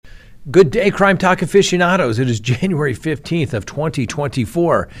Good day, Crime Talk aficionados. It is January 15th of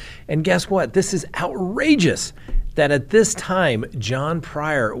 2024. And guess what? This is outrageous that at this time, John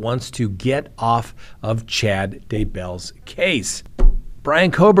Pryor wants to get off of Chad Daybell's case.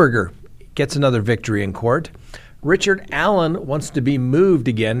 Brian Koberger gets another victory in court. Richard Allen wants to be moved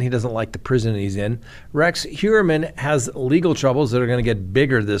again. He doesn't like the prison he's in. Rex Heuermann has legal troubles that are going to get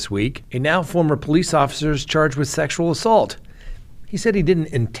bigger this week. A now former police officer is charged with sexual assault. He said he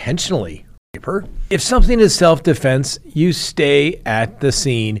didn't intentionally rape her. If something is self-defense, you stay at the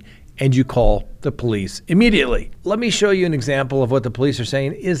scene and you call the police immediately. Let me show you an example of what the police are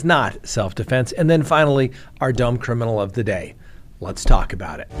saying is not self-defense. And then finally, our dumb criminal of the day. Let's talk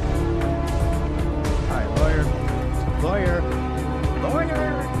about it. Hi, lawyer.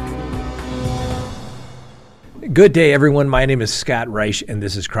 Good day, everyone. My name is Scott Reich, and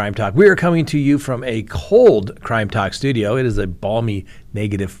this is Crime Talk. We are coming to you from a cold Crime Talk studio. It is a balmy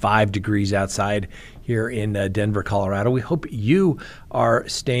 -5 degrees outside here in Denver, Colorado. We hope you are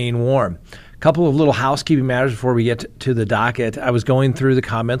staying warm. A couple of little housekeeping matters before we get to the docket. I was going through the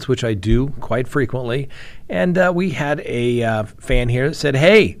comments, which I do quite frequently, and we had a fan here that said,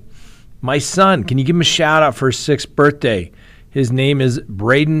 "Hey, my son, can you give him a shout out for his 6th birthday? His name is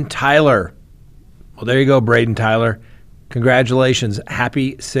Braden Tyler." Well, there you go, Braden Tyler. Congratulations.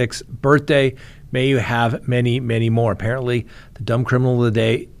 Happy 6th birthday. May you have many, many more. Apparently, the dumb criminal of the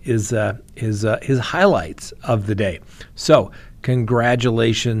day is his highlights of the day. So,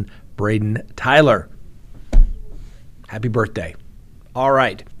 congratulations, Braden Tyler. Happy birthday. All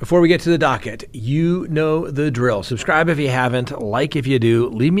right. Before we get to the docket, you know the drill. Subscribe if you haven't. Like if you do.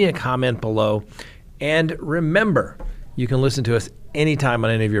 Leave me a comment below. And remember, you can listen to us anytime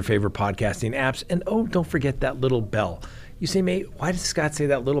on any of your favorite podcasting apps. And don't forget that little bell. You say, mate, why does Scott say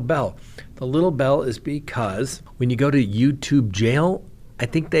that little bell? The little bell is because when you go to YouTube jail, I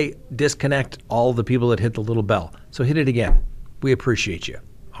think they disconnect all the people that hit the little bell. So hit it again. We appreciate you.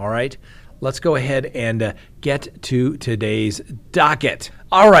 All right. Let's go ahead and get to today's docket.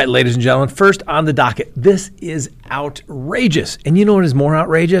 All right, ladies and gentlemen, first on the docket, this is outrageous. And you know what is more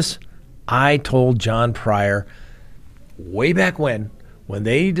outrageous? I told John Pryor way back when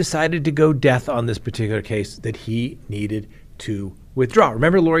they decided to go death on this particular case, that he needed to withdraw.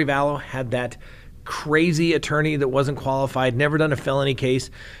 Remember, Lori Vallow had that crazy attorney that wasn't qualified, never done a felony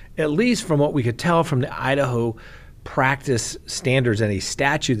case, at least from what we could tell from the Idaho practice standards and a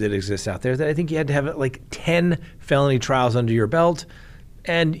statute that exists out there, that I think you had to have like 10 felony trials under your belt,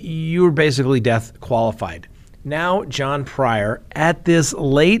 and you were basically death qualified. Now, John Pryor, at this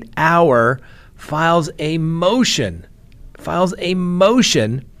late hour, files a motion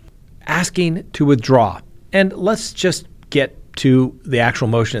asking to withdraw. And let's just get to the actual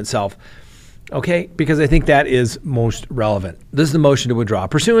motion itself, okay? Because I think that is most relevant. This is the motion to withdraw.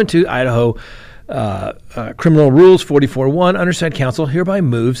 Pursuant to Idaho Criminal Rules 44.1, undersigned counsel hereby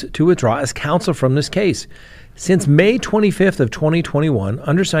moves to withdraw as counsel from this case. Since May 25th of 2021,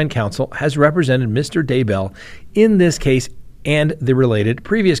 undersigned counsel has represented Mr. Daybell in this case and the related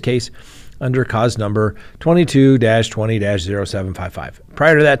previous case under cause number 22-20-0755.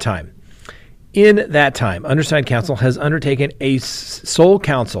 Prior to that time, in that time, undersigned counsel has undertaken a sole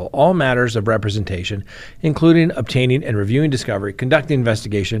counsel all matters of representation, including obtaining and reviewing discovery, conducting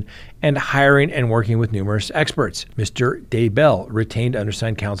investigation, and hiring and working with numerous experts. Mr. Daybell retained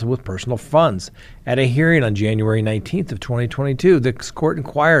undersigned counsel with personal funds. At a hearing on January 19th of 2022, the court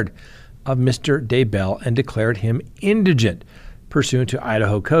inquired of Mr. Daybell and declared him indigent, pursuant to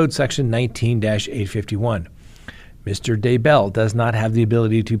Idaho Code Section 19-851. Mr. Daybell does not have the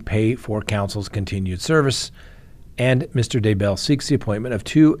ability to pay for counsel's continued service, and Mr. Daybell seeks the appointment of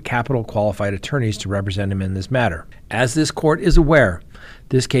 2 capital qualified attorneys to represent him in this matter. As this court is aware,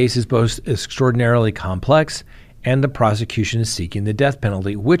 this case is both extraordinarily complex, and the prosecution is seeking the death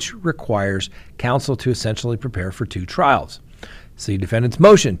penalty, which requires counsel to essentially prepare for 2 trials. See defendant's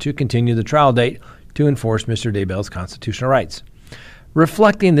motion to continue the trial date to enforce Mr. Daybell's constitutional rights.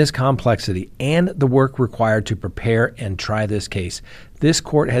 Reflecting this complexity and the work required to prepare and try this case, this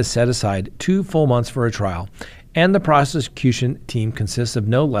court has set aside 2 full months for a trial, and the prosecution team consists of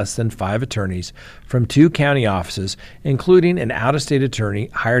no less than 5 attorneys from 2 county offices, including an out-of-state attorney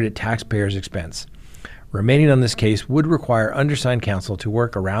hired at taxpayers' expense. Remaining on this case would require undersigned counsel to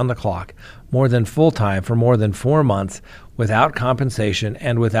work around the clock, more than full-time for more than 4 months, without compensation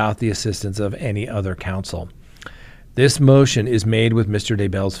and without the assistance of any other counsel. This motion is made with Mr.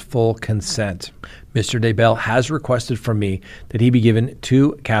 Daybell's full consent. Mr. Daybell has requested from me that he be given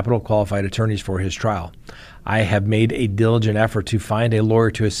 2 capital qualified attorneys for his trial. I have made a diligent effort to find a lawyer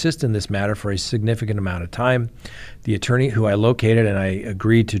to assist in this matter for a significant amount of time. The attorney who I located and I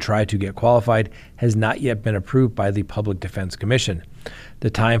agreed to try to get qualified has not yet been approved by the Public Defense Commission. The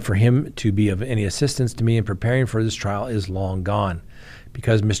time for him to be of any assistance to me in preparing for this trial is long gone.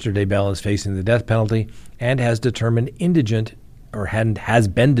 Because Mr. Daybell is facing the death penalty and has been determined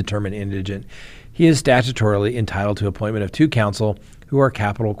indigent, he is statutorily entitled to appointment of 2 counsel who are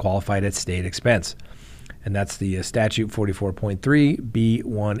capital qualified at state expense. And that's the statute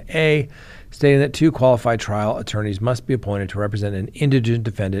 44.3b1a, stating that 2 qualified trial attorneys must be appointed to represent an indigent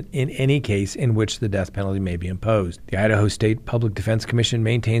defendant in any case in which the death penalty may be imposed. The Idaho State Public Defense Commission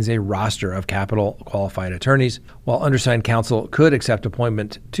maintains a roster of capital qualified attorneys. While undersigned counsel could accept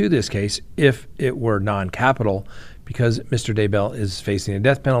appointment to this case if it were non-capital, because Mr. Daybell is facing a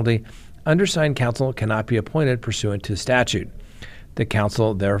death penalty, undersigned counsel cannot be appointed pursuant to statute. The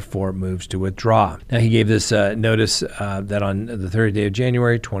counsel therefore moves to withdraw. Now, he gave this notice that on the 30th day of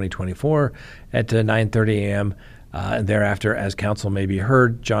January, 2024 at 9:30 a.m. And thereafter, as counsel may be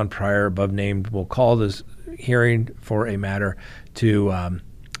heard, John Pryor, above named, will call this hearing for a matter to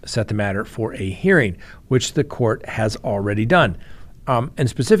set the matter for a hearing, which the court has already done. And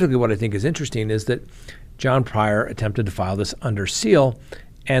specifically what I think is interesting is that John Pryor attempted to file this under seal,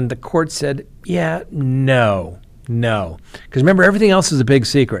 and the court said, no. Because remember, everything else is a big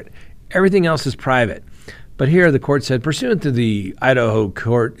secret. Everything else is private. But here the court said, pursuant to the Idaho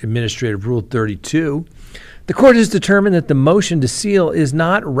Court Administrative Rule 32, the court has determined that the motion to seal is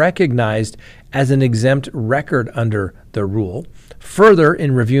not recognized as an exempt record under the rule. Further,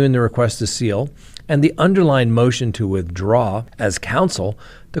 in reviewing the request to seal and the underlying motion to withdraw as counsel,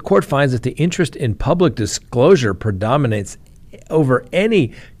 the court finds that the interest in public disclosure predominates over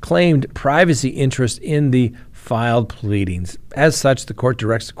any claimed privacy interest in the filed pleadings. As such, the court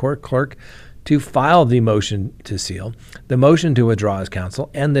directs the court clerk to file the motion to seal, the motion to withdraw as counsel,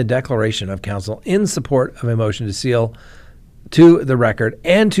 and the declaration of counsel in support of a motion to seal to the record,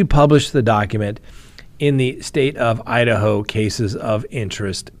 and to publish the document in the State of Idaho Cases of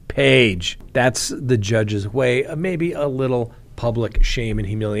Interest page. That's the judge's way of maybe a little public shame and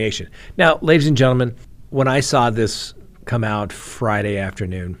humiliation. Now, ladies and gentlemen, when I saw this come out Friday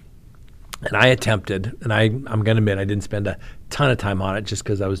afternoon, and I attempted, and I'm going to admit I didn't spend a ton of time on it just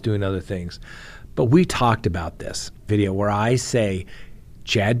because I was doing other things. But we talked about this video where I say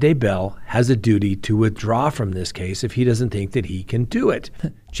Chad Daybell has a duty to withdraw from this case if he doesn't think that he can do it.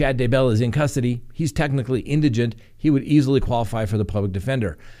 Chad Daybell is in custody. He's technically indigent. He would easily qualify for the public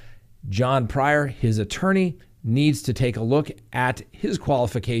defender. John Pryor, his attorney, needs to take a look at his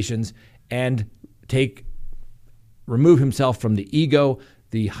qualifications and remove himself from the ego,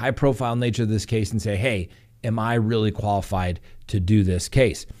 the high-profile nature of this case, and say, hey, am I really qualified to do this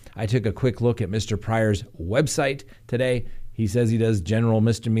case? I took a quick look at Mr. Pryor's website today. He says he does general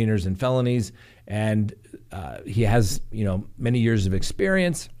misdemeanors and felonies, and he has, many years of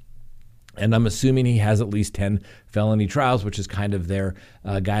experience, and I'm assuming he has at least 10 felony trials, which is kind of their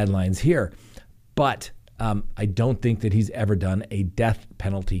guidelines here. But I don't think that he's ever done a death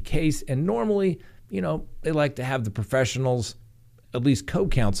penalty case, and normally, they like to have the professionals at least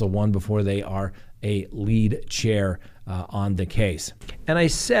co-counsel one before they are a lead chair on the case. And I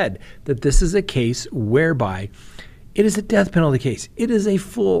said that this is a case whereby it is a death penalty case. It is a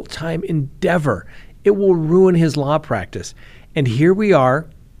full-time endeavor. It will ruin his law practice. And here we are,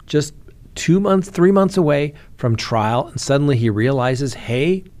 just 3 months away from trial, and suddenly he realizes,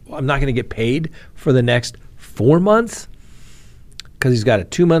 hey, I'm not going to get paid for the next 4 months because he's got a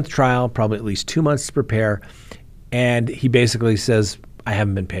 2-month trial, probably at least 2 months to prepare. And he basically says, I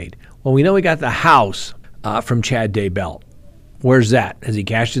haven't been paid. Well, we know he got the house from Chad Daybell. Where's that? Has he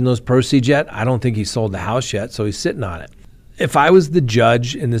cashed in those proceeds yet? I don't think he sold the house yet, so he's sitting on it. If I was the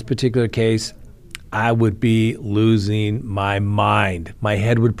judge in this particular case, I would be losing my mind. My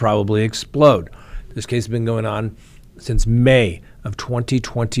head would probably explode. This case has been going on since May of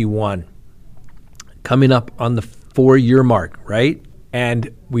 2021, coming up on the 4-year mark, right?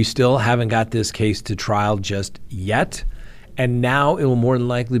 And we still haven't got this case to trial just yet. And now it will more than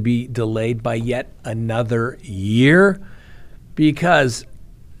likely be delayed by yet another year because,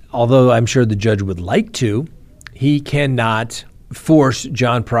 although I'm sure the judge would like to, he cannot force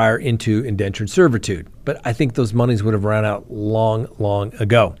John Pryor into indentured servitude. But I think those monies would have run out long, long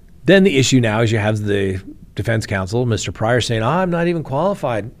ago. Then the issue now is you have the defense counsel, Mr. Pryor, saying, I'm not even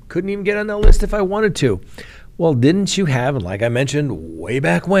qualified. Couldn't even get on the list if I wanted to. Well, didn't you have, like I mentioned way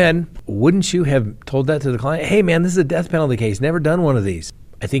back when, wouldn't you have told that to the client? Hey, man, this is a death penalty case. Never done one of these.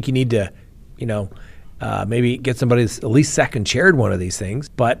 I think you need to, maybe get somebody that's at least second chaired one of these things,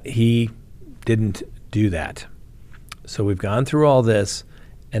 but he didn't do that. So we've gone through all this,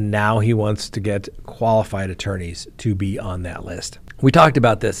 and now he wants to get qualified attorneys to be on that list. We talked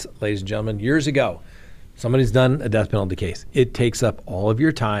about this, ladies and gentlemen, years ago. Somebody's done a death penalty case. It takes up all of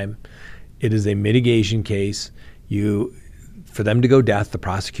your time. It is a mitigation case. For them to go death, the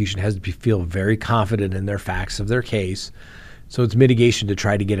prosecution has to feel very confident in their facts of their case. So it's mitigation to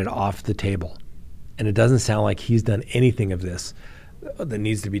try to get it off the table. And it doesn't sound like he's done anything of this that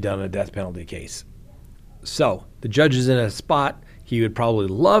needs to be done in a death penalty case. So the judge is in a spot. He would probably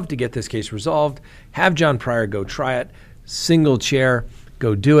love to get this case resolved, have John Pryor go try it, single chair,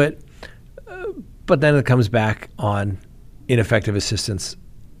 go do it. But then it comes back on ineffective assistance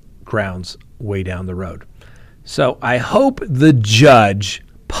grounds way down the road. So I hope the judge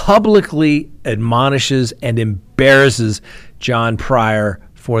publicly admonishes and embarrasses John Pryor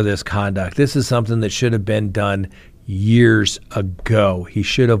for this conduct. This is something that should have been done years ago. He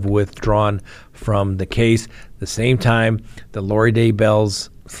should have withdrawn from the case. The same time that Lori Vallow's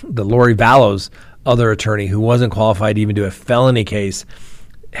other attorney, who wasn't qualified to even do a felony case,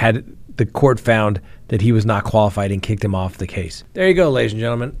 had the court found that he was not qualified and kicked him off the case. There you go, ladies and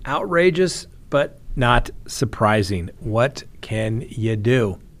gentlemen. Outrageous, but not surprising. What can you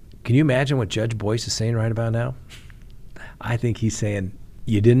do? Can you imagine what Judge Boyce is saying right about now? I think he's saying,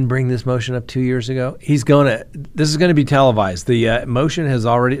 you didn't bring this motion up 2 years ago? This is going to be televised. The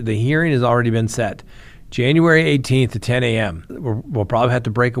the hearing has already been set. January 18th at 10 a.m. We'll probably have to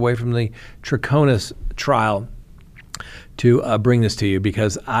break away from the Troconis trial to bring this to you,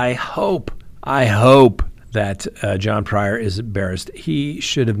 because I hope that John Pryor is embarrassed. He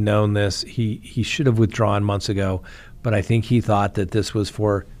should have known this. He should have withdrawn months ago, but I think he thought that this was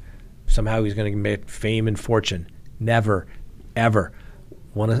for somehow he's going to make fame and fortune. Never, ever.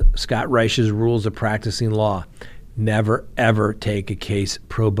 One of Scott Reich's rules of practicing law: never, ever take a case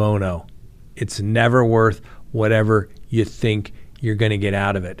pro bono. It's never worth whatever you think you're going to get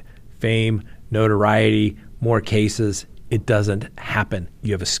out of it. Fame, notoriety, more cases. It doesn't happen.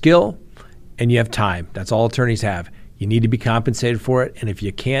 You have a skill and you have time. That's all attorneys have. You need to be compensated for it. And if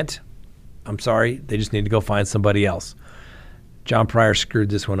you can't, I'm sorry, they just need to go find somebody else. John Pryor screwed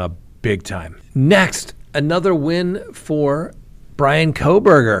this one up big time. Next, another win for Bryan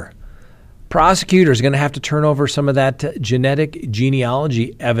Kohberger. Prosecutors are going to have to turn over some of that genetic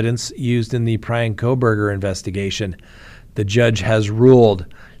genealogy evidence used in the Bryan Kohberger investigation. The judge has ruled.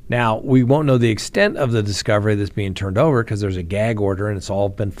 Now, we won't know the extent of the discovery that's being turned over because there's a gag order and it's all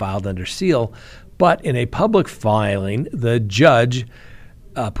been filed under seal. But in a public filing, the judge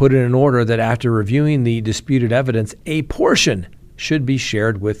put in an order that after reviewing the disputed evidence, a portion should be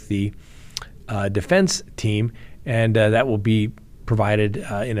shared with the defense team, and that will be provided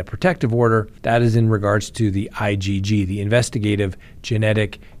in a protective order. That is in regards to the IgG, the investigative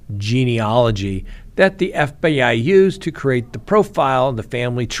genetic genealogy that the FBI used to create the profile, the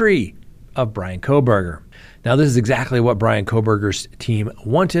family tree of Bryan Kohberger. Now, this is exactly what Bryan Kohberger's team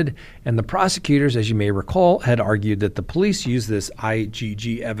wanted, and the prosecutors, as you may recall, had argued that the police used this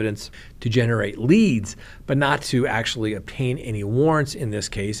IgG evidence to generate leads, but not to actually obtain any warrants in this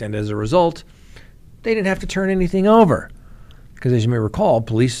case, and as a result, they didn't have to turn anything over. Because as you may recall,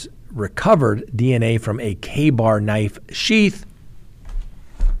 police recovered DNA from a K-bar knife sheath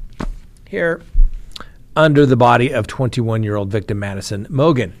here under the body of 21-year-old victim Madison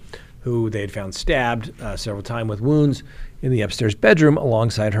Mogan, who they had found stabbed several times with wounds in the upstairs bedroom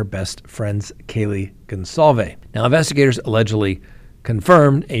alongside her best friends Kaylee Gonsalve. Now, investigators allegedly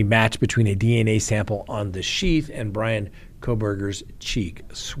confirmed a match between a DNA sample on the sheath and Bryan Kohberger's cheek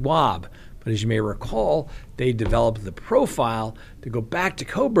swab. But as you may recall, they developed the profile to go back to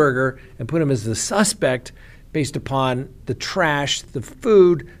Kohberger and put him as the suspect based upon the trash, the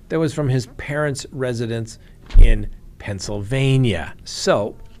food that was from his parents' residence in Pennsylvania.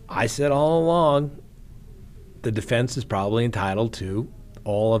 So I said all along, the defense is probably entitled to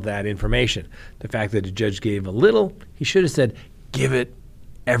all of that information. The fact that the judge gave a little, he should have said, give it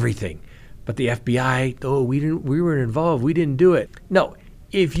everything. But the FBI, we were involved, we didn't do it. No.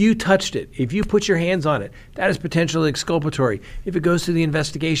 If you touched it, if you put your hands on it, that is potentially exculpatory. If it goes to the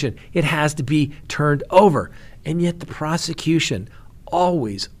investigation, it has to be turned over. And yet the prosecution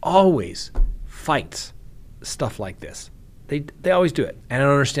always fights stuff like this. They always do it. And I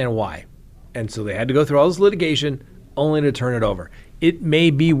don't understand why. And so they had to go through all this litigation only to turn it over. It may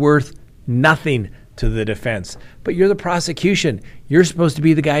be worth nothing to the defense, but you're the prosecution. You're supposed to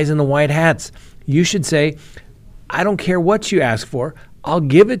be the guys in the white hats. You should say, I don't care what you ask for. I'll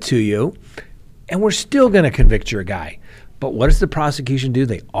give it to you, and we're still going to convict your guy. But what does the prosecution do?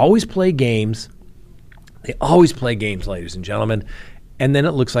 They always play games. They always play games, ladies and gentlemen. And then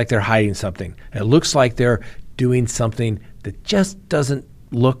it looks like they're hiding something. It looks like they're doing something that just doesn't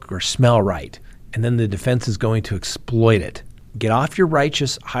look or smell right. And then the defense is going to exploit it. Get off your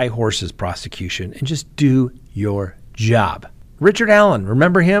righteous high horses, prosecution, and just do your job. Richard Allen,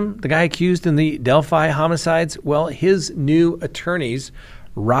 remember him? The guy accused in the Delphi homicides? Well, his new attorneys,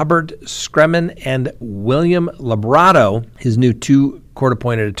 Robert Scremen and William Labrado, his new 2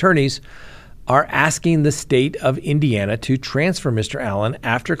 court-appointed attorneys, are asking the state of Indiana to transfer Mr. Allen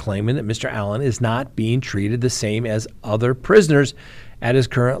after claiming that Mr. Allen is not being treated the same as other prisoners at his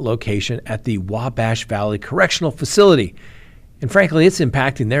current location at the Wabash Valley Correctional Facility. And frankly, it's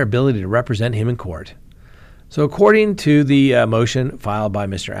impacting their ability to represent him in court. So according to the motion filed by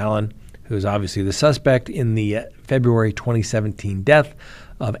Mr. Allen, who is obviously the suspect in the February 2017 death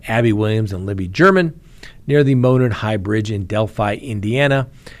of Abby Williams and Libby German near the Monad High Bridge in Delphi, Indiana,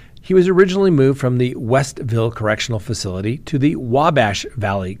 he was originally moved from the Westville Correctional Facility to the Wabash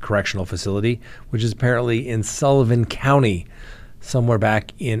Valley Correctional Facility, which is apparently in Sullivan County, somewhere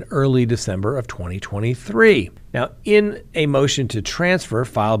back in early December of 2023. Now, in a motion to transfer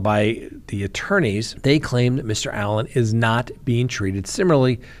filed by the attorneys, they claim that Mr. Allen is not being treated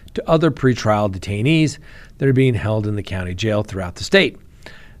similarly to other pretrial detainees that are being held in the county jail throughout the state.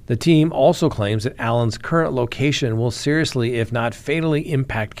 The team also claims that Allen's current location will seriously, if not fatally,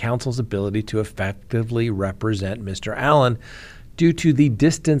 impact counsel's ability to effectively represent Mr. Allen due to the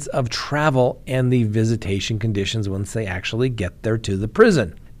distance of travel and the visitation conditions once they actually get there to the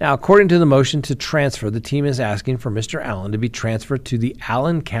prison. Now, according to the motion to transfer, the team is asking for Mr. Allen to be transferred to the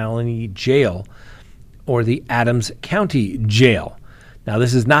Allen County Jail or the Adams County Jail. Now,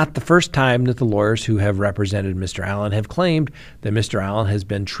 this is not the first time that the lawyers who have represented Mr. Allen have claimed that Mr. Allen has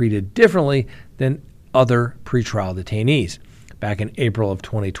been treated differently than other pretrial detainees. Back in April of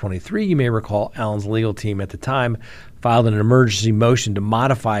 2023, you may recall Allen's legal team at the time filed an emergency motion to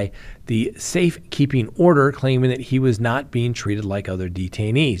modify the safekeeping order, claiming that he was not being treated like other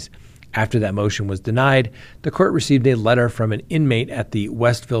detainees. After that motion was denied, the court received a letter from an inmate at the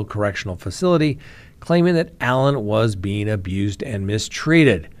Westville Correctional Facility claiming that Allen was being abused and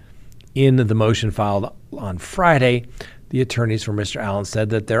mistreated. In the motion filed on Friday, the attorneys for Mr. Allen said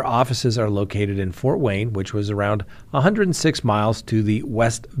that their offices are located in Fort Wayne, which was around 106 miles to the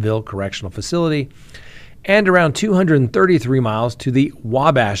Westville Correctional Facility, and around 233 miles to the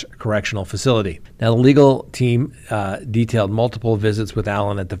Wabash Correctional Facility. Now, the legal team detailed multiple visits with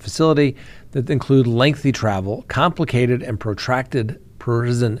Allen at the facility that include lengthy travel, complicated and protracted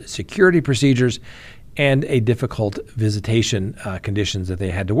prison security procedures, and a difficult visitation conditions that they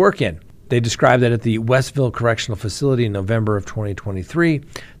had to work in. They described that at the Westville Correctional Facility in November of 2023,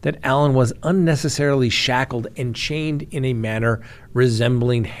 that Allen was unnecessarily shackled and chained in a manner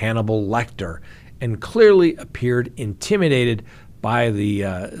resembling Hannibal Lecter, and clearly appeared intimidated by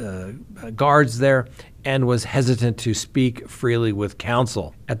the guards there and was hesitant to speak freely with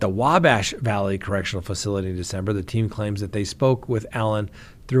counsel. At the Wabash Valley Correctional Facility in December, the team claims that they spoke with Allen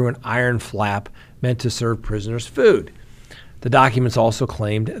through an iron flap meant to serve prisoners food. The documents also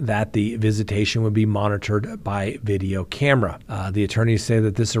claimed that the visitation would be monitored by video camera. The attorneys say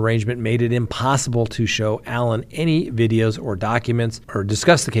that this arrangement made it impossible to show Allen any videos or documents or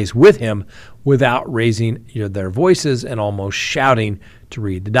discuss the case with him without raising their voices and almost shouting to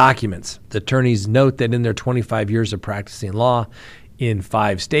read the documents. The attorneys note that in their 25 years of practicing law in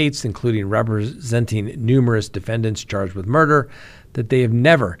 5 states, including representing numerous defendants charged with murder, that they have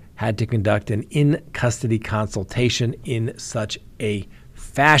never had to conduct an in-custody consultation in such a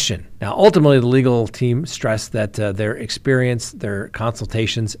fashion. Now, ultimately, the legal team stressed that their experience, their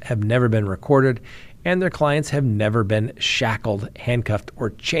consultations have never been recorded, and their clients have never been shackled, handcuffed, or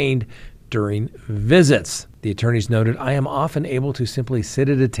chained during visits. The attorneys noted, "I am often able to simply sit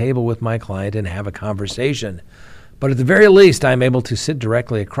at a table with my client and have a conversation. But at the very least, I am able to sit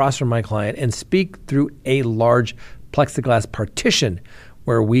directly across from my client and speak through a large plexiglass partition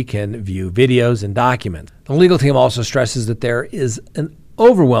where we can view videos and documents." The legal team also stresses that there is an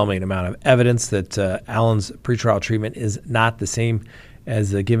overwhelming amount of evidence that Allen's pretrial treatment is not the same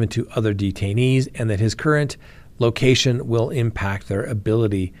as given to other detainees, and that his current location will impact their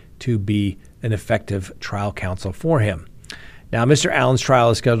ability to be an effective trial counsel for him. Now, Mr. Allen's trial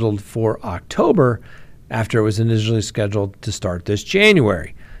is scheduled for October after it was initially scheduled to start this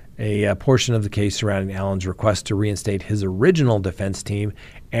January. A portion of the case surrounding Allen's request to reinstate his original defense team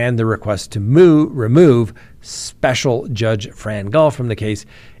and the request to remove Special Judge Fran Gull from the case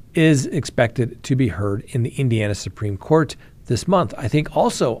is expected to be heard in the Indiana Supreme Court this month. I think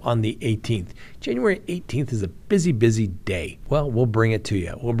also on the 18th. January 18th is a busy, busy day. Well, we'll bring it to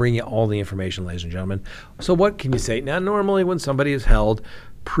you. We'll bring you all the information, ladies and gentlemen. So what can you say? Now, normally when somebody is held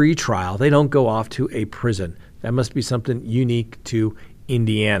pre-trial, they don't go off to a prison. That must be something unique to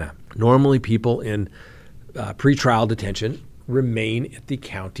Indiana. Normally people in pre-trial detention remain at the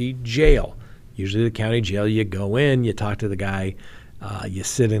county jail. Usually the county jail, you go in, you talk to the guy, you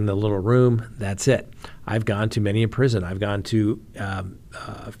sit in the little room, that's it. I've gone to many in prison. I've gone to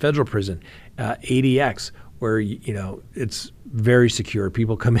federal prison, ADX, where it's very secure.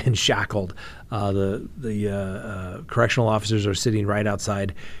 People come in shackled. The correctional officers are sitting right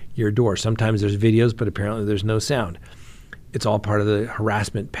outside your door. Sometimes there's videos, but apparently there's no sound. It's all part of the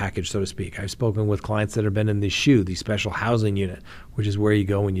harassment package, so to speak. I've spoken with clients that have been in the SHU, the special housing unit, which is where you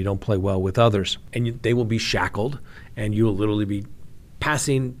go when you don't play well with others. And they will be shackled, and you will literally be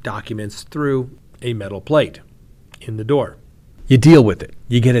passing documents through a metal plate in the door. You deal with it.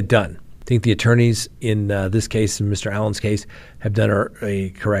 You get it done. I think the attorneys in this case, in Mr. Allen's case, have done a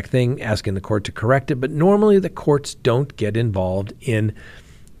correct thing, asking the court to correct it. But normally the courts don't get involved in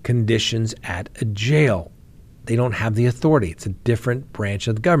conditions at a jail. They don't have the authority. It's a different branch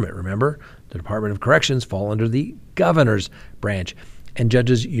of the government. Remember, the Department of Corrections fall under the governor's branch, and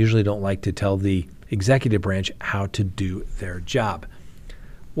judges usually don't like to tell the executive branch how to do their job.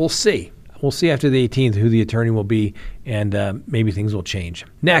 We'll see. We'll see after the 18th who the attorney will be, and maybe things will change.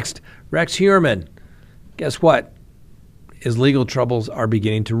 Next, Rex Heuermann. Guess what? His legal troubles are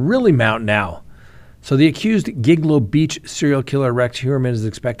beginning to really mount now. So the accused Gigolo Beach serial killer Rex Heuermann is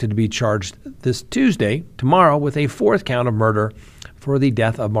expected to be charged this Tuesday, tomorrow, with a fourth count of murder for the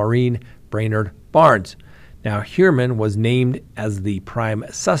death of Maureen Brainerd Barnes. Now, Heuermann was named as the prime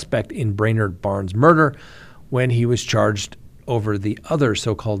suspect in Brainerd Barnes' murder when he was charged over the other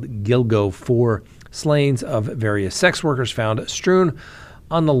so-called Gilgo 4 slayings of various sex workers found strewn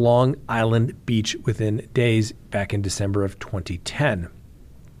on the Long Island beach within days back in December of 2010.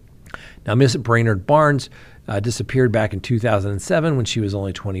 Now, Miss Brainerd Barnes disappeared back in 2007 when she was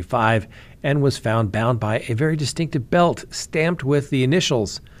only 25 and was found bound by a very distinctive belt stamped with the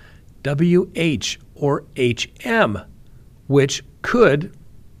initials WH or HM, which could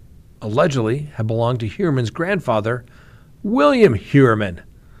allegedly have belonged to Heuermann's grandfather, William Heuermann.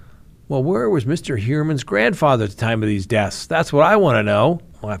 Well, where was Mr. Heuermann's grandfather at the time of these deaths? That's what I want to know.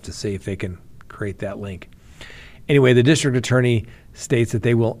 We'll have to see if they can create that link. Anyway, the district attorney states that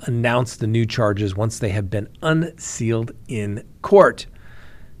they will announce the new charges once they have been unsealed in court.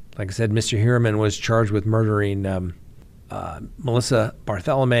 Like I said, Mr. Heuermann was charged with murdering Melissa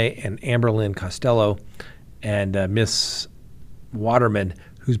Barthelemy and Amber Lynn Costello and Miss Waterman,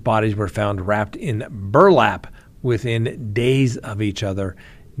 whose bodies were found wrapped in burlap within days of each other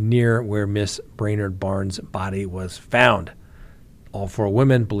near where Miss Brainerd Barnes' body was found. All four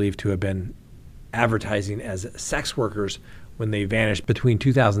women believed to have been advertising as sex workers when they vanished between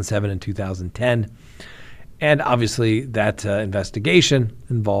 2007 and 2010. And obviously that investigation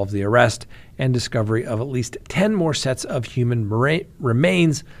involved the arrest and discovery of at least 10 more sets of human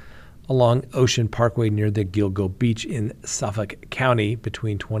remains along Ocean Parkway near the Gilgo Beach in Suffolk County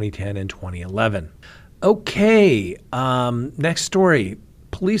between 2010 and 2011. Okay, next story.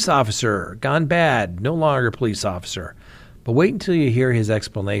 Police officer gone bad, no longer police officer. But wait until you hear his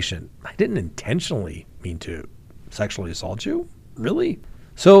explanation. I didn't intentionally mean to sexually assault you? Really?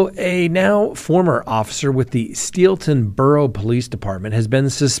 So a now former officer with the Steelton Borough Police Department has been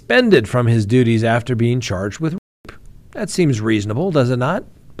suspended from his duties after being charged with rape. That seems reasonable, does it not?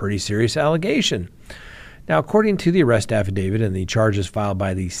 Pretty serious allegation. Now, according to the arrest affidavit and the charges filed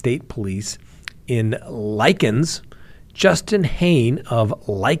by the state police in Likens, Justin Hain of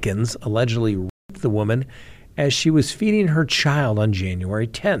Likens allegedly raped the woman as she was feeding her child on January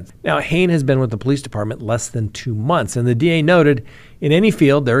 10th. Now, Hain has been with the police department less than 2 months, and the DA noted, in any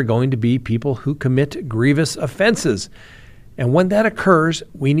field, there are going to be people who commit grievous offenses. And when that occurs,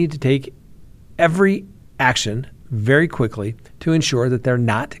 we need to take every action very quickly to ensure that they're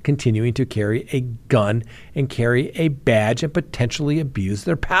not continuing to carry a gun and carry a badge and potentially abuse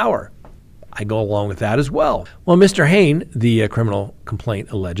their power. I go along with that as well. Well, Mr. Hain, the criminal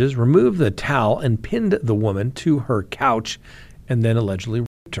complaint alleges, removed the towel and pinned the woman to her couch and then allegedly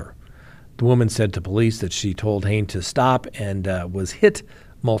raped her. The woman said to police that she told Hain to stop and was hit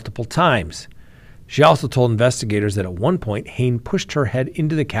multiple times. She also told investigators that at one point Hain pushed her head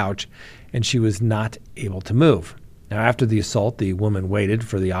into the couch and she was not able to move. Now, after the assault, the woman waited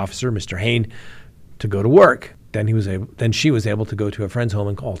for the officer, Mr. Hain, to go to work. Then she was able to go to a friend's home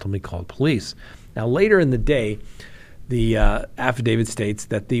and ultimately called police. Now, later in the day, the affidavit states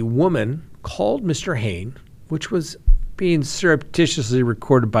that the woman called Mr. Hain, which was being surreptitiously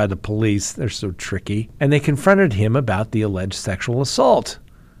recorded by the police. They're so tricky. And they confronted him about the alleged sexual assault.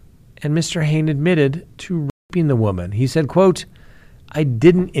 And Mr. Hain admitted to raping the woman. He said, quote, "I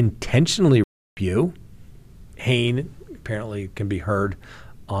didn't intentionally rape you." Hain apparently can be heard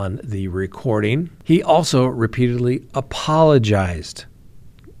on the recording. He also repeatedly apologized.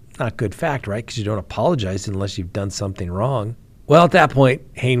 Not good fact, right? Because you don't apologize unless you've done something wrong. Well, at that point,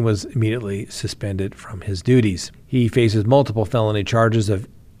 Hain was immediately suspended from his duties. He faces multiple felony charges of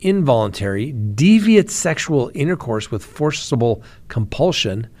involuntary, deviant sexual intercourse with forcible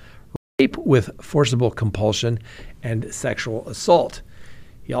compulsion, rape with forcible compulsion, and sexual assault.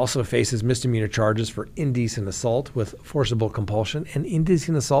 He also faces misdemeanor charges for indecent assault with forcible compulsion and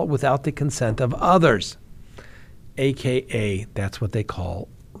indecent assault without the consent of others, a.k.a. that's what they call.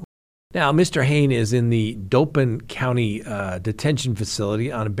 Now, Mr. Hain is in the Dopin County detention facility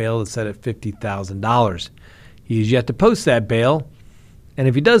on a bail that's set at $50,000. He is yet to post that bail, and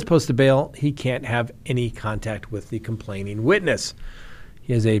if he does post the bail, he can't have any contact with the complaining witness.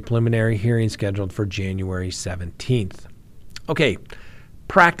 He has a preliminary hearing scheduled for January 17th. Okay,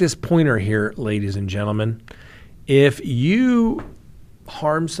 practice pointer here, ladies and gentlemen. If you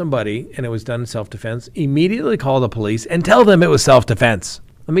harm somebody and it was done in self-defense, immediately call the police and tell them it was self-defense.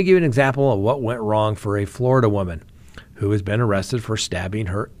 Let me give you an example of what went wrong for a Florida woman who has been arrested for stabbing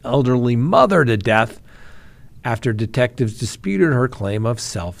her elderly mother to death after detectives disputed her claim of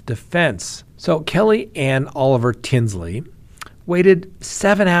self-defense. So Kelly Ann Oliver Tinsley waited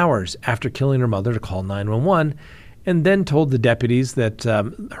 7 hours after killing her mother to call 911 and then told the deputies that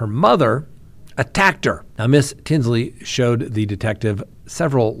her mother attacked her. Now, Miss Tinsley showed the detective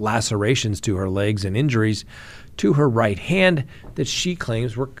several lacerations to her legs and injuries to her right hand that she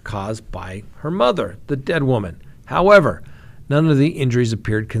claims were caused by her mother, the dead woman. However, none of the injuries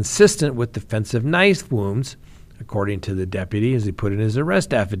appeared consistent with defensive knife wounds, according to the deputy, as he put in his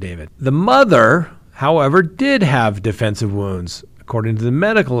arrest affidavit. The mother, however, did have defensive wounds, according to the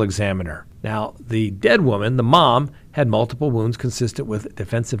medical examiner. Now, the dead woman, the mom, had multiple wounds consistent with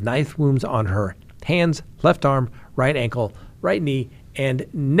defensive knife wounds on her hands, left arm, right ankle, right knee, and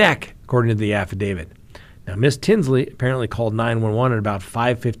neck, according to the affidavit. Now, Miss Tinsley apparently called 911 at about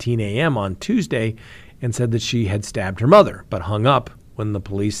 5:15 a.m. on Tuesday and said that she had stabbed her mother, but hung up when the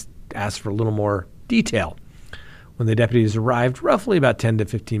police asked for a little more detail. When the deputies arrived, roughly about 10 to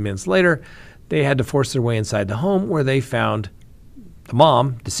 15 minutes later, they had to force their way inside the home where they found the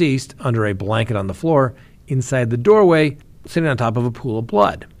mom, deceased, under a blanket on the floor, inside the doorway, sitting on top of a pool of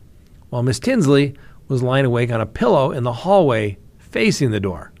blood, while Miss Tinsley was lying awake on a pillow in the hallway facing the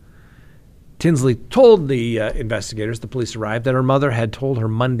door. Tinsley told the investigators, the police arrived, that her mother had told her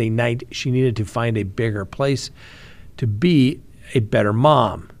Monday night she needed to find a bigger place to be a better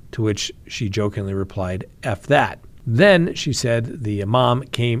mom, to which she jokingly replied, "F that." Then, she said, the mom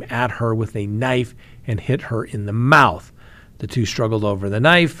came at her with a knife and hit her in the mouth. The two struggled over the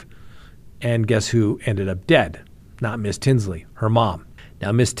knife, and guess who ended up dead? Not Miss Tinsley, her mom.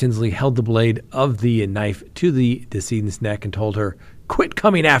 Now, Miss Tinsley held the blade of the knife to the decedent's neck and told her, "Quit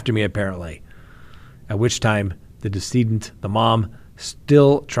coming after me," apparently. At which time, the decedent, the mom,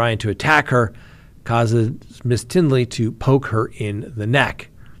 still trying to attack her, causes Miss Tinsley to poke her in the neck.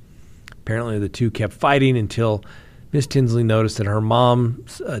 Apparently, the two kept fighting until Miss Tinsley noticed that her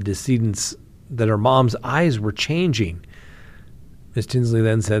mom's her mom's eyes were changing. Miss Tinsley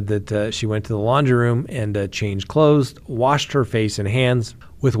then said that she went to the laundry room and changed clothes, washed her face and hands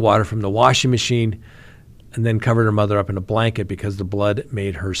with water from the washing machine, and then covered her mother up in a blanket because the blood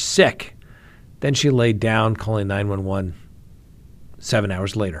made her sick. Then she laid down, calling 911 7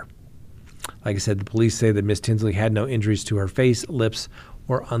 hours later. Like I said, the police say that Miss Tinsley had no injuries to her face, lips,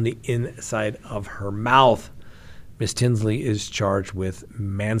 or on the inside of her mouth. Miss Tinsley is charged with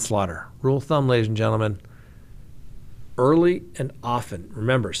manslaughter. Rule of thumb, ladies and gentlemen, early and often.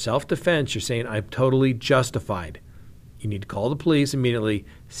 Remember, self-defense, you're saying, I'm totally justified. You need to call the police immediately.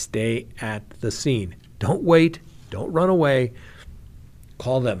 Stay at the scene. Don't wait. Don't run away.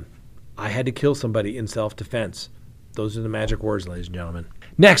 Call them. I had to kill somebody in self-defense. Those are the magic words, ladies and gentlemen.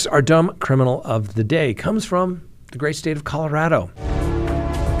 Next, our dumb criminal of the day comes from the great state of Colorado.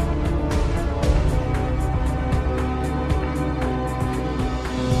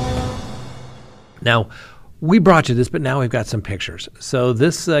 Now, we brought you this, but now we've got some pictures. So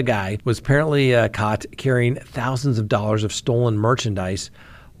this guy was apparently caught carrying thousands of dollars of stolen merchandise,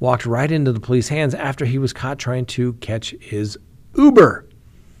 walked right into the police hands after he was caught trying to catch his Uber.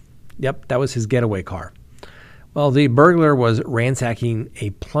 Yep, that was his getaway car. Well, the burglar was ransacking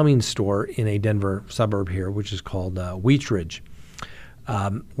a plumbing store in a Denver suburb here, which is called Wheatridge.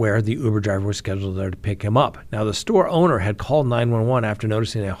 where the Uber driver was scheduled there to pick him up. Now, the store owner had called 911 after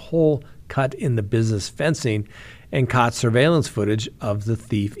noticing a hole cut in the business fencing and caught surveillance footage of the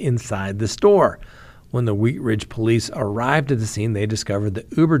thief inside the store. When the Wheat Ridge police arrived at the scene, they discovered the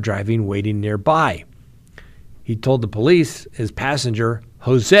Uber driver waiting nearby. He told the police his passenger,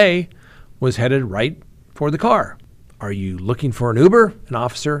 Jose, was headed right for the car. "Are you looking for an Uber?" An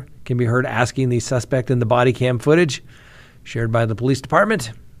officer can be heard asking the suspect in the body cam footage shared by the police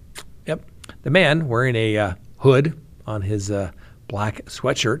department. Yep. The man, wearing a hood on his black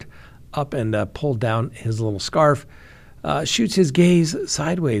sweatshirt, up and pulled down his little scarf, shoots his gaze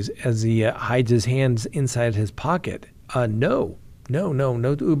sideways as he hides his hands inside his pocket. No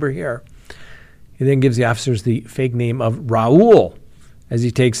Uber here. He then gives the officers the fake name of Raul as he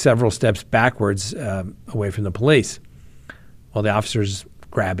takes several steps backwards away from the police. Well, the officers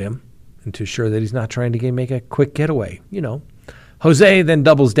grab him and to assure that he's not trying to make a quick getaway. Jose then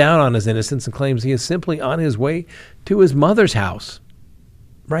doubles down on his innocence and claims he is simply on his way to his mother's house.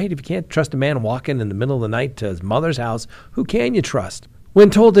 Right? If you can't trust a man walking in the middle of the night to his mother's house, who can you trust? When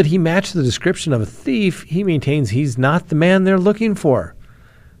told that he matched the description of a thief, he maintains he's not the man they're looking for,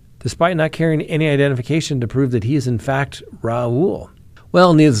 despite not carrying any identification to prove that he is in fact Raul.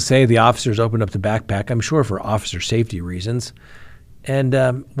 Well, needless to say, the officers opened up the backpack, I'm sure for officer safety reasons. And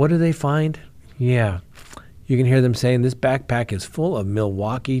what do they find? Yeah, you can hear them saying this backpack is full of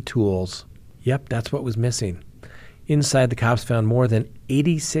Milwaukee tools. Yep, that's what was missing. Inside, the cops found more than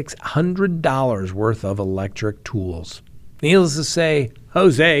 $8,600 worth of electric tools. Needless to say,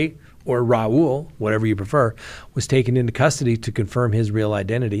 Jose, or Raul, whatever you prefer, was taken into custody to confirm his real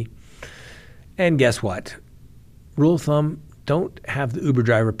identity. And guess what? Rule of thumb, don't have the Uber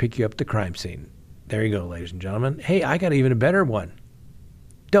driver pick you up at the crime scene. There you go, ladies and gentlemen. Hey, I got even a better one.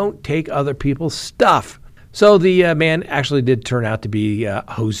 Don't take other people's stuff. So the man actually did turn out to be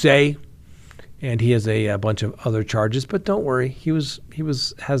Jose, and he has a bunch of other charges. But don't worry, he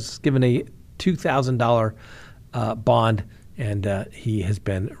has given a $2,000 bond, and he has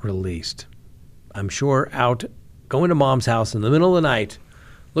been released. I'm sure out going to mom's house in the middle of the night,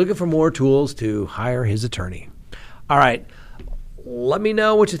 looking for more tools to hire his attorney. All right, let me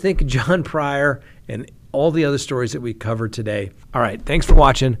know what you think of John Pryor and all the other stories that we covered today. All right, thanks for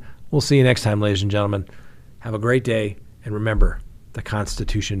watching. We'll see you next time, ladies and gentlemen. Have a great day, and remember, the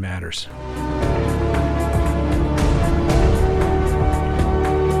Constitution matters.